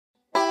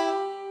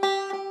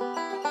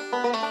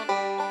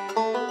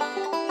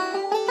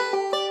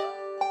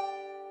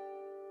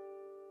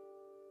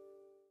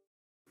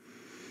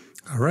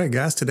All right,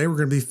 guys, today we're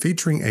going to be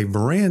featuring a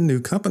brand new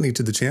company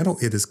to the channel.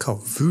 It is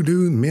called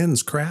Voodoo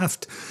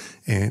Menscraft,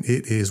 and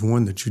it is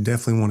one that you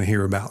definitely want to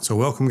hear about. So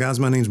welcome, guys.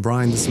 My name's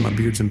Brian. This is my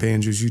Beards and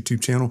Banjos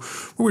YouTube channel,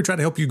 where we try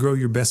to help you grow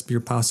your best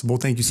beard possible.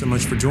 Thank you so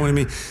much for joining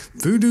me.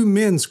 Voodoo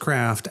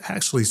Menscraft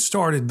actually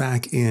started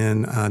back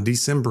in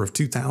December of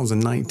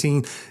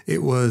 2019.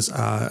 It was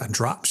a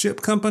drop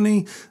ship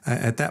company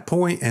at that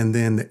point, and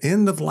then the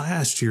end of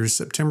last year,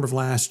 September of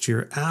last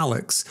year,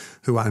 Alex,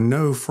 who I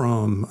know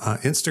from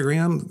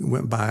Instagram,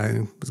 went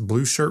by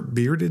Blue Shirt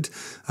Bearded.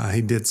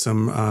 He did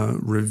some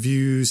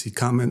reviews. He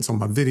comments on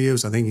my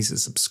videos. I think he's a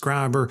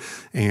subscriber,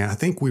 and I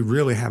think we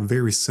really have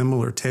very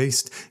similar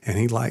taste, and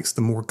he likes the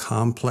more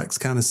complex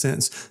kind of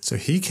scents. So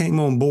he came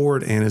on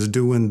board and is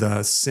doing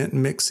the scent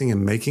mixing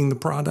and making the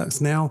products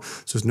now.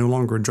 So it's no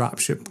longer a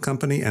dropship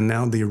company. And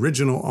now the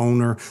original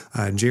owner,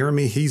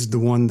 Jeremy, he's the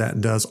one that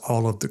does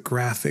all of the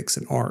graphics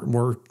and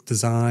artwork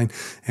design,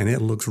 and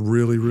it looks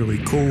really, really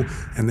cool.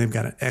 And they've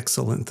got an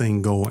excellent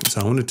thing going.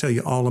 So I want to tell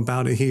you all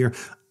about it here.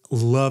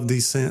 Love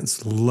these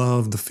scents,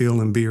 love the feel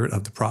and beard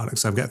of the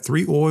products. I've got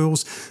 3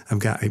 oils, I've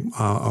got a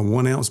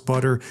 1 ounce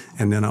butter,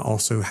 and then I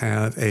also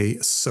have a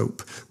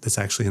soap that's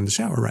actually in the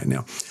shower right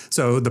now.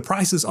 So the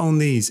prices on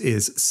these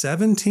is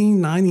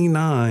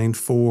 $17.99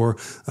 for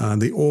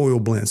the oil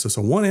blend. So it's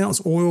a 1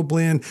 ounce oil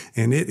blend,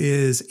 and it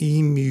is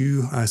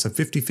emu, it's a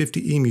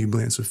 50-50 emu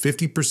blend. So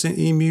 50%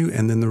 emu,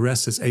 and then the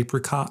rest is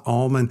apricot,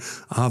 almond,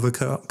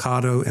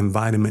 avocado, and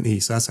vitamin E.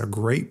 So that's a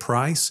great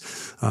price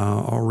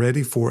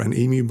already for an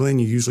emu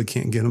blend. You usually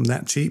can't get them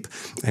that cheap,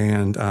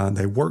 and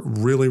they work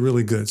really,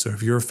 really good. So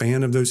if you're a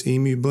fan of those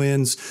emu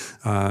blends,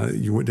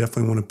 you would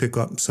definitely want to pick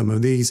up some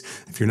of these.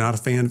 If you're not a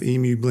fan of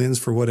emu blends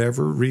for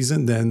whatever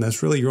reason, then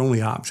that's really your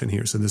only option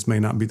here. So this may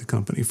not be the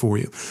company for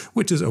you,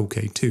 which is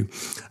okay too.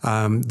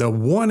 The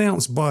 1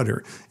 ounce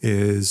butter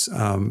is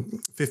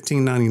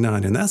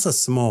 $15.99, and that's a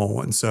small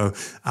one. So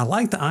I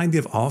like the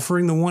idea of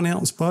offering the 1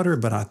 ounce butter,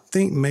 but I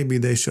think maybe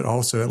they should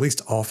also at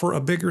least offer a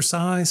bigger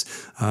size.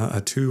 A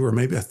 2 or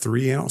maybe a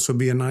 3 ounce would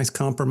be a nice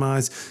compromise,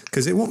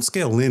 because it won't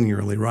scale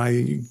linearly,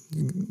 right?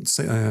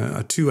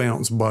 A 2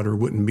 ounce butter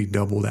wouldn't be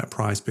double that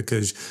price,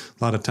 because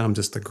a lot of times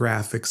it's the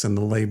graphics and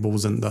the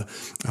labels and the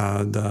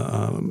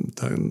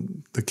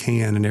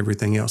can and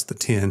everything else, the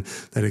tin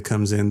that it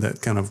comes in,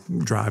 that kind of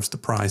drives the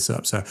price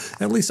up. So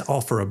at least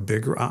offer a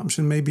bigger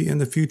option maybe in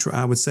the future,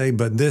 I would say.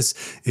 But this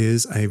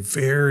is a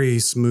very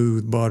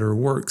smooth butter,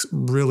 works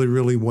really,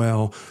 really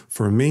well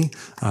for me.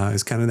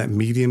 It's kind of that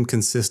medium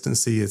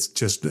consistency. It's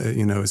just,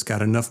 it's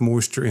got enough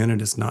moisture in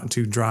it. It's not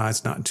too dry.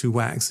 It's not too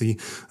waxy.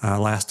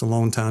 Lasts a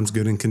long time. It's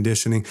good in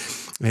conditioning.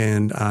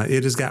 And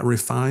it has got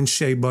refined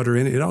shea butter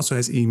in it. It also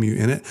has emu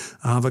in it,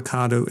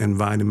 avocado, and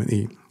vitamin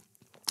E.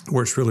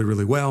 Works really,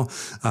 really well.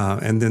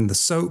 And then the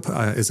soap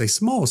is a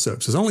small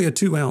soap. So it's only a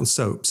 2 ounce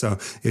soap. So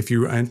if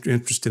you're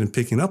interested in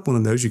picking up one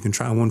of those, you can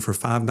try one for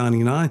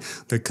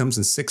 $5.99. That comes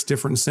in 6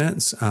 different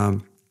scents.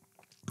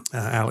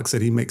 Alex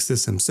said he makes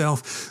this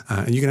himself,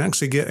 and you can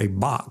actually get a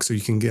box, so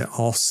you can get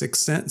all 6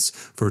 scents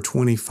for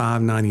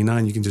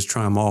 $25.99. You can just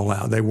try them all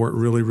out. They work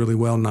really, really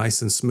well,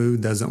 nice and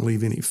smooth, doesn't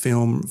leave any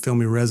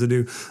filmy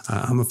residue.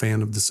 I'm a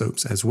fan of the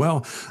soaps as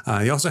well.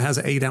 He also has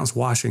an 8 ounce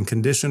wash and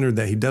conditioner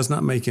that he does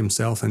not make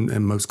himself,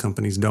 and most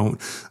companies don't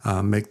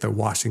make the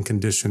wash and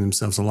condition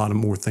themselves. A lot of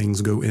more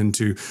things go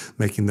into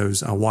making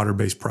those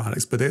water-based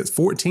products, but it's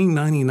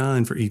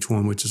 $14.99 for each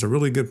one, which is a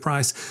really good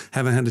price.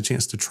 Haven't had a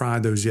chance to try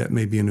those yet.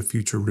 Maybe in a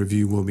future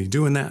review we'll be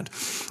doing that.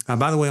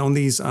 By the way, on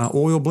these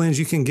oil blends,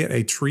 you can get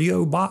a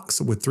trio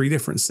box with 3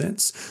 different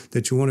scents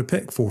that you want to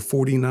pick for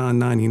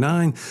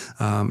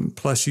 $49.99.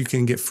 Plus you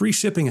can get free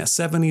shipping at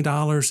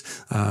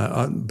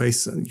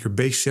 $70. Your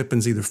base shipping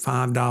is either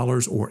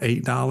 $5 or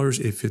 $8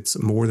 if it's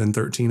more than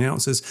 13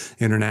 ounces.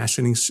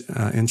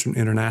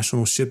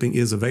 International shipping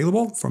is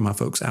available for my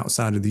folks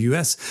outside of the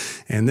US.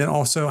 And then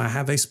also I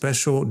have a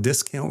special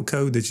discount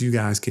code that you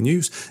guys can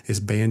use. It's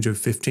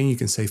Banjo15. You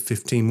can save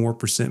 15% more.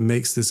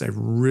 Makes this a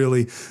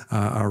really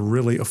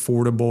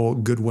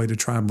affordable, good way to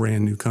try a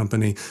brand new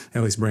company,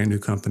 at least brand new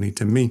company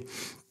to me.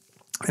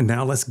 And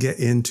now let's get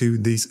into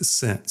these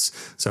scents.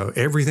 So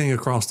everything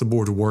across the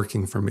board is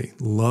working for me.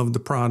 Love the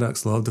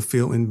products, love the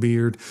feel and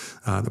beard.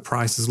 The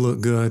prices look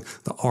good.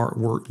 The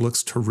artwork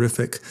looks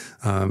terrific.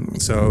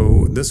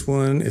 So this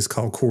one is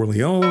called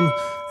Corleone.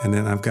 And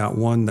then I've got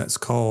one that's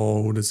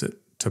called, what is it?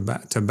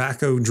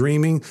 Tobacco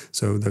Dreaming.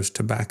 So those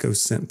tobacco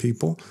scent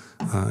people.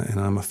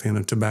 And I'm a fan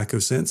of tobacco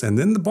scents. And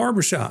then the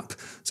barbershop.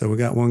 So we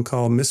got one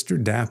called Mr.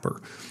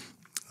 Dapper.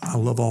 I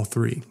love all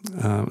 3.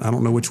 I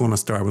don't know which one I'll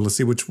start with. Let's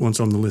see which one's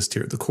on the list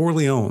here. The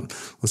Corleone.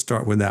 Let's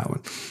start with that one.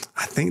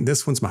 I think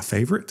this one's my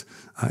favorite,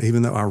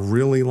 even though I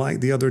really like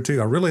the other 2.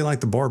 I really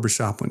like the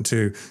barbershop one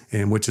too,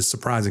 and which is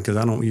surprising because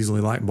I don't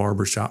usually like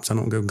barbershops. I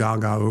don't go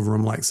gaga over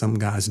them like some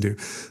guys do.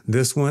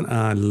 This one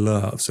I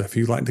love. So if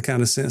you like the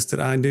kind of scents that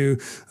I do,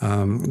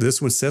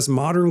 this one says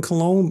modern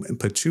cologne,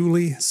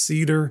 patchouli,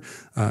 cedar,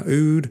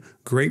 oud,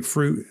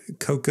 grapefruit,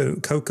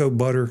 cocoa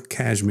butter,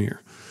 cashmere.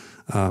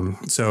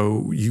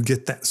 So you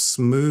get that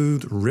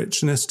smooth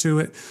richness to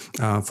it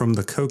from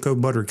the cocoa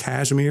butter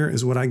cashmere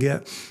is what I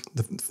get.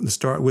 To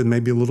start with,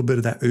 maybe a little bit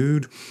of that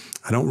oud.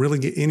 I don't really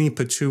get any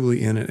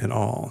patchouli in it at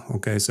all.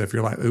 Okay, so if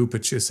you're like, oh,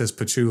 it says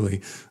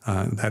patchouli,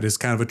 that is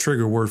kind of a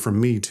trigger word from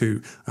me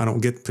too. I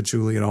don't get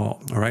patchouli at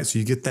all. All right, so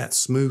you get that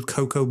smooth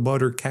cocoa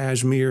butter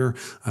cashmere.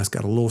 It's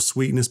got a little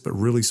sweetness, but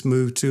really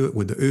smooth to it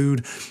with the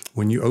oud.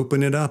 When you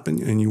open it up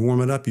and you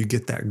warm it up, you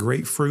get that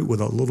grapefruit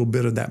with a little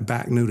bit of that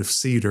back note of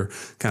cedar,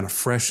 kind of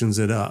freshens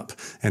it up.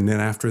 And then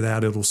after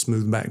that, it'll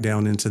smooth back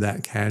down into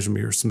that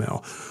cashmere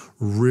smell.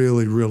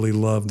 Really, really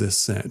love this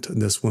scent.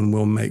 This one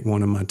will make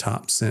one of my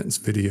top scents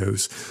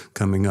videos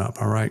coming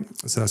up. All right.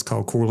 So that's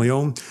called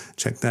Corleone.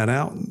 Check that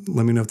out.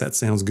 Let me know if that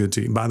sounds good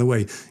to you. By the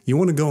way, you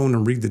want to go on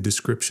and read the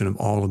description of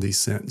all of these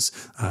scents.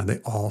 They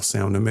all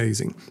sound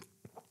amazing.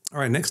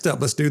 All right, next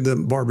up, let's do the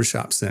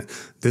barbershop scent.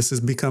 This has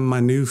become my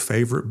new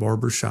favorite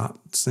barbershop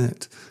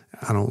scent.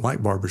 I don't like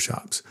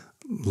barbershops.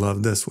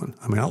 Love this one.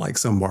 I mean, I like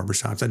some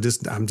barbershops.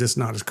 I'm just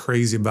not as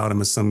crazy about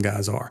them as some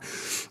guys are.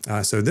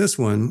 So this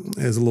one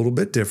is a little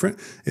bit different.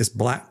 It's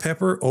black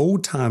pepper,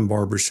 old time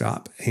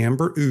barbershop,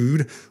 amber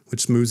oud,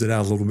 which smooths it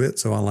out a little bit.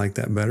 So I like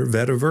that better.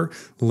 Vetiver,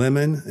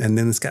 lemon, and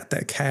then it's got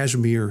that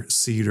cashmere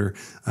cedar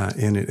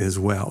in it as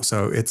well.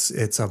 So it's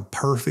a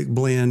perfect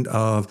blend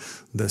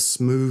of the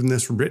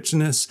smoothness,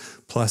 richness,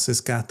 plus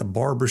it's got the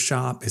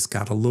barbershop. It's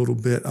got a little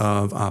bit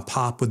of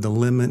pop with the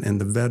lemon and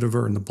the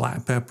vetiver and the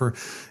black pepper.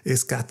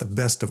 It's got the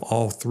best of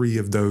all three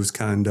of those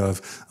kind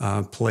of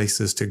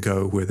places to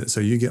go with it. So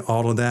you get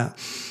all of that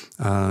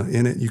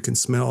in it. You can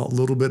smell a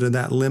little bit of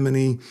that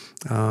lemon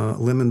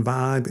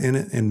vibe in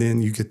it, and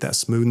then you get that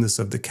smoothness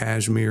of the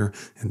cashmere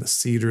and the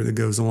cedar that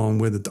goes along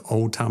with it. The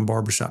old time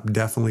barbershop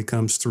definitely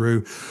comes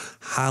through.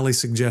 Highly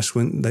suggest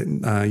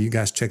that you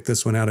guys check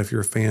this one out if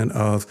you're a fan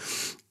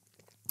of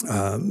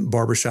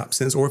barbershop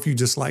scents, or if you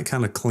just like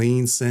kind of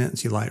clean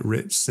scents, you like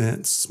rich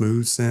scents,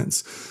 smooth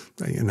scents,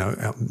 you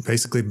know,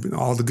 basically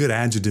all the good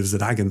adjectives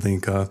that I can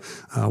think of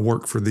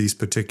work for these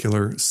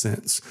particular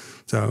scents.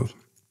 So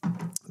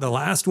the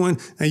last one,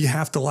 now you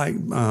have to like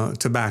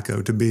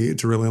tobacco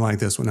to really like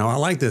this one. Now I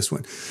like this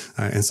one,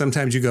 and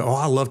sometimes you go, "Oh,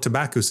 I love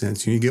tobacco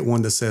scents." And you get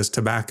one that says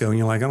tobacco, and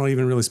you're like, "I don't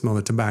even really smell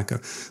the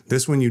tobacco."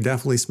 This one, you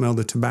definitely smell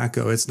the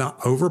tobacco. It's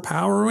not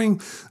overpowering,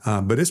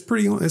 but it's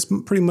pretty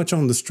much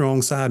on the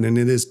strong side, and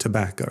it is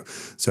tobacco.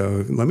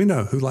 So let me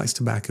know who likes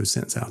tobacco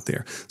scents out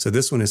there. So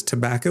this one is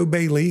tobacco,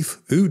 bay leaf,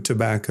 oud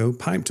tobacco,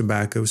 pipe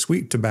tobacco,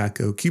 sweet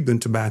tobacco, Cuban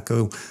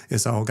tobacco.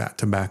 It's all got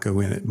tobacco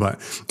in it, but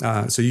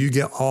so you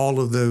get all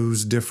of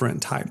those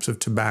different types of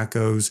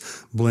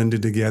tobaccos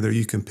blended together.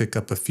 You can pick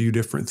up a few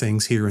different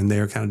things here and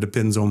there. Kind of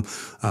depends on,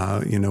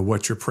 you know,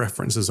 what your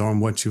preferences are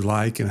and what you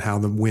like and how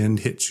the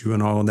wind hits you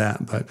and all of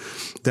that. But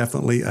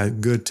definitely a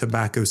good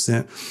tobacco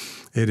scent.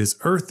 It is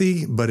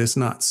earthy, but it's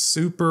not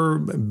super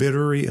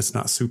bittery. It's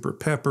not super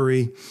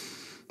peppery.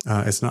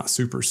 It's not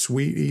super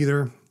sweet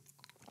either.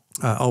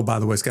 Oh, by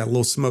the way, it's got a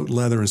little smoked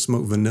leather and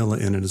smoked vanilla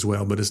in it as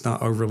well, but it's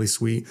not overly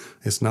sweet.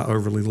 It's not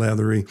overly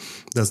leathery.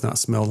 Does not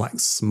smell like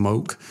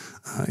smoke,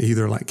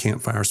 either like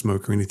campfire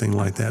smoke or anything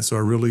like that. So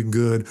a really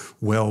good,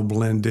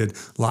 well-blended,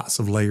 lots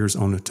of layers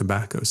on a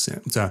tobacco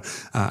scent. So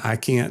I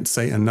can't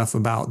say enough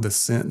about the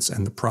scents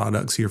and the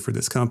products here for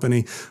this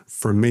company.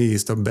 For me,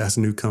 it's the best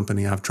new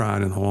company I've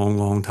tried in a long,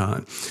 long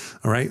time.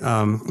 All right.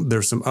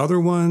 There's some other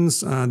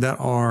ones that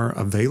are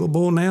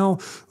available now.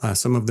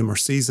 Some of them are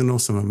seasonal.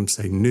 Some of them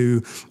say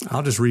new.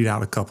 I'll just read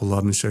out a couple of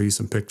them and show you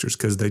some pictures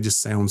because they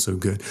just sound so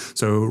good.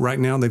 So right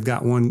now they've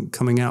got one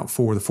coming out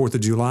for the 4th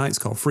of July. It's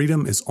called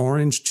Freedom. It's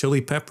orange, chili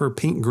pepper,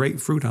 pink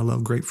grapefruit. I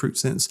love grapefruit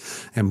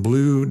scents, and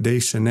blue de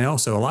Chanel.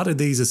 So a lot of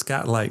these, it's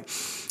got like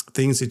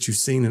things that you've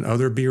seen in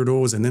other beard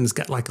oils, and then it's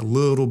got like a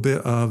little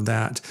bit of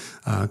that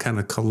kind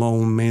of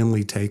cologne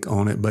manly take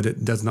on it, but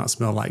it does not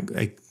smell like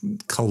a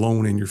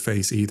cologne in your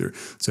face either.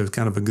 So it's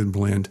kind of a good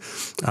blend.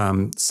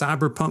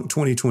 Cyberpunk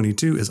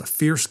 2022 is a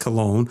fierce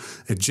cologne.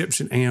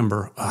 Egyptian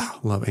amber,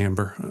 love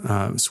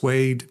amber.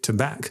 Suede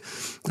tobacco.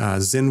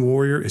 Zen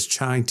Warrior is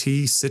chai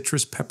tea,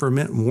 citrus,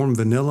 peppermint, warm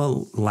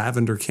vanilla,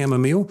 lavender,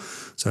 chamomile.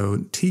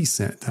 So tea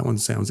scent, that one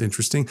sounds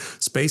interesting.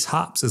 Space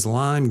hops is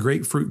lime,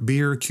 grapefruit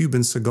beer,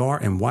 Cuban cigar,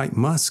 and white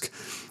musk.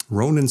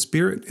 Ronin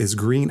Spirit is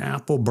green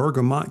apple,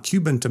 bergamot,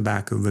 Cuban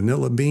tobacco,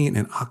 vanilla bean,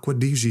 and aqua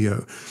di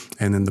Gio.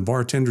 And then the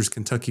bartender's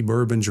Kentucky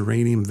bourbon,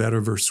 geranium,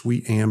 vetiver,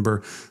 sweet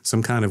amber,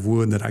 some kind of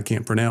wood that I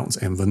can't pronounce,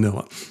 and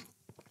vanilla.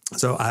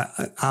 So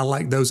I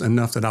like those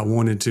enough that I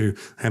wanted to,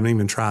 I haven't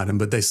even tried them,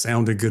 but they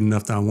sounded good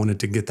enough that I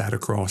wanted to get that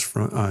across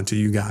to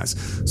you guys,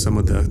 some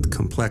of the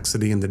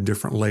complexity and the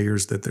different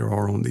layers that there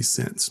are on these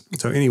scents.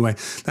 So anyway,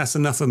 that's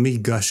enough of me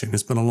gushing.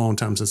 It's been a long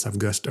time since I've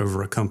gushed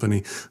over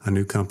a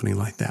new company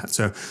like that.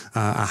 So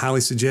I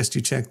highly suggest you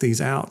check these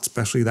out,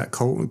 especially that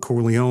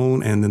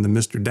Corleone and then the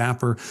Mr.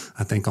 Dapper.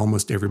 I think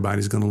almost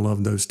everybody's going to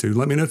love those two.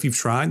 Let me know if you've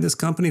tried this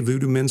company,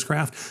 Voodoo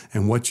Menscraft,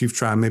 and what you've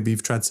tried. Maybe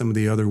you've tried some of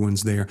the other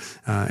ones there,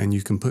 and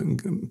you can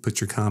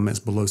put your comments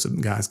below so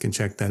guys can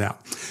check that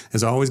out.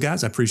 As always,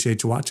 guys, I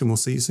appreciate you watching. We'll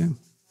see you soon.